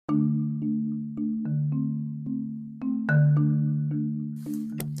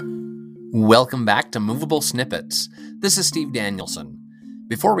Welcome back to Movable Snippets. This is Steve Danielson.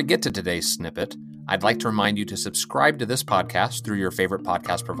 Before we get to today's snippet, I'd like to remind you to subscribe to this podcast through your favorite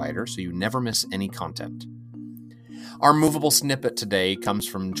podcast provider so you never miss any content. Our movable snippet today comes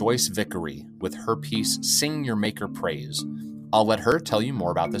from Joyce Vickery with her piece, Sing Your Maker Praise. I'll let her tell you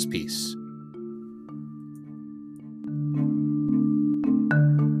more about this piece.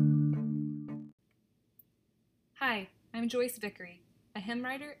 Hi, I'm Joyce Vickery, a hymn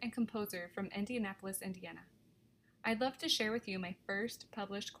writer and composer from Indianapolis, Indiana. I'd love to share with you my first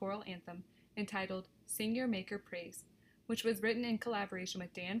published choral anthem entitled Sing Your Maker Praise, which was written in collaboration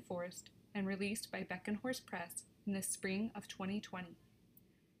with Dan Forrest and released by Beckenhorst Press in the spring of 2020.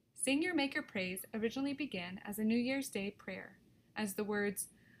 Sing Your Maker Praise originally began as a New Year's Day prayer, as the words,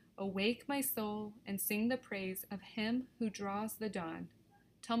 "Awake my soul and sing the praise of him who draws the dawn,"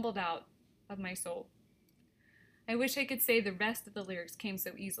 tumbled out of my soul. I wish I could say the rest of the lyrics came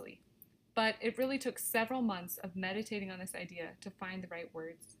so easily, but it really took several months of meditating on this idea to find the right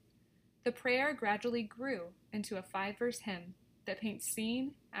words. The prayer gradually grew into a 5-verse hymn that paints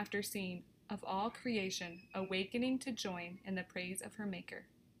scene after scene of all creation awakening to join in the praise of her Maker.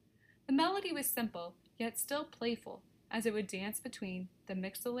 The melody was simple, yet still playful, as it would dance between the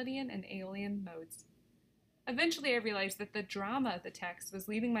Mixolydian and Aeolian modes. Eventually I realized that the drama of the text was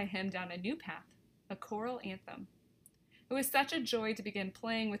leading my hymn down a new path, a choral anthem. It was such a joy to begin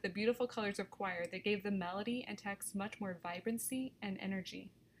playing with the beautiful colors of choir that gave the melody and text much more vibrancy and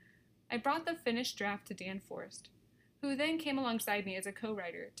energy. I brought the finished draft to Dan Forrest, who then came alongside me as a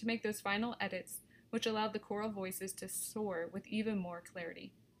co-writer to make those final edits which allowed the choral voices to soar with even more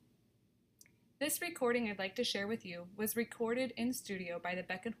clarity. This recording I'd like to share with you was recorded in studio by the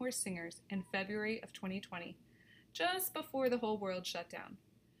Beckenhorst Singers in February of 2020, just before the whole world shut down.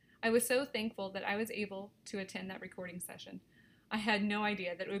 I was so thankful that I was able to attend that recording session. I had no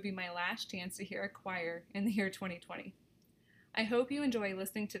idea that it would be my last chance to hear a choir in the year 2020. I hope you enjoy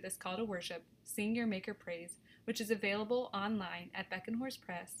listening to this call to worship, Sing Your Maker Praise, which is available online at Beckenhorst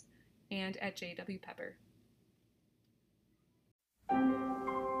Press and at J.W. Pepper.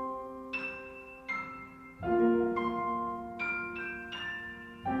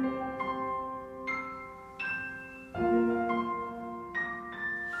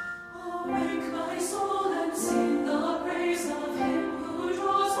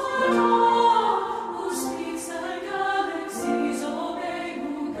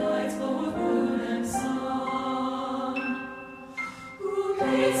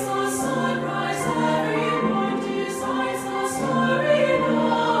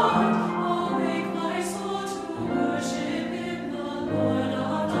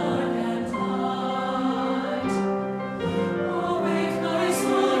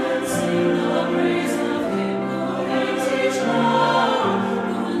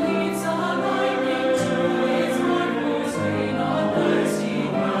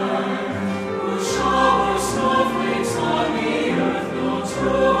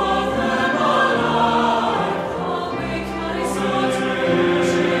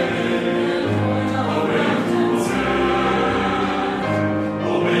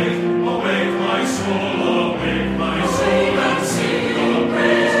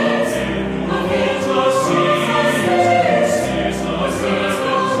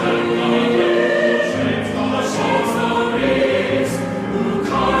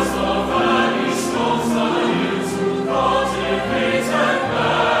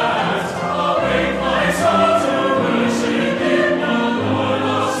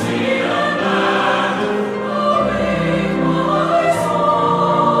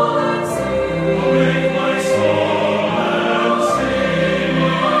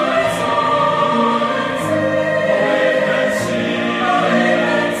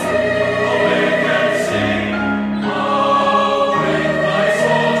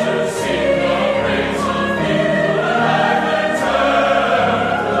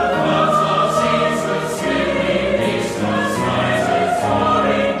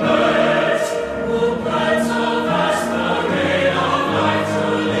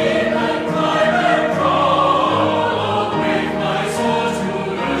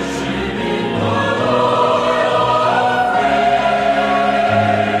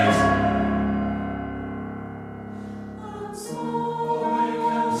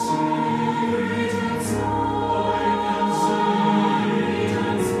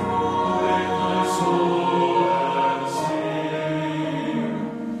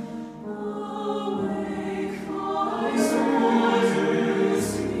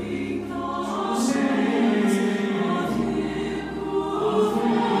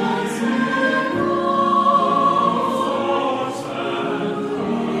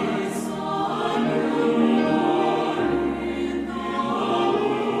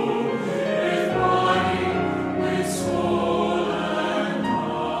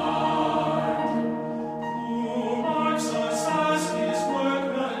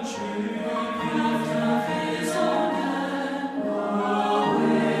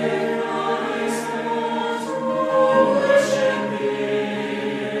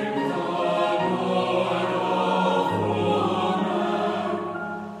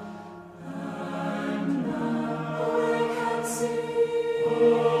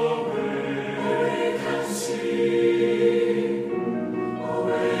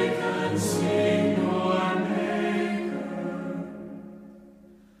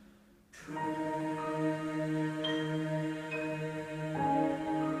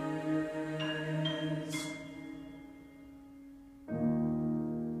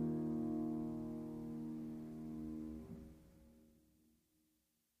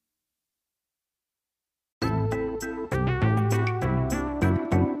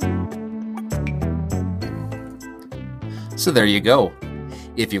 So there you go.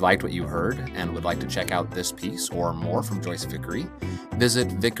 If you liked what you heard and would like to check out this piece or more from Joyce Vickery, visit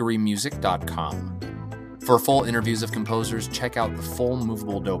vickerymusic.com. For full interviews of composers, check out the full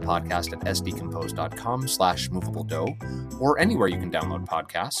Movable Do podcast at sdcompose.com/movabledo or anywhere you can download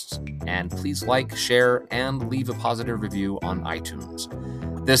podcasts. And please like, share, and leave a positive review on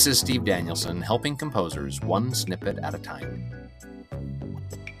iTunes. This is Steve Danielson, helping composers one snippet at a time.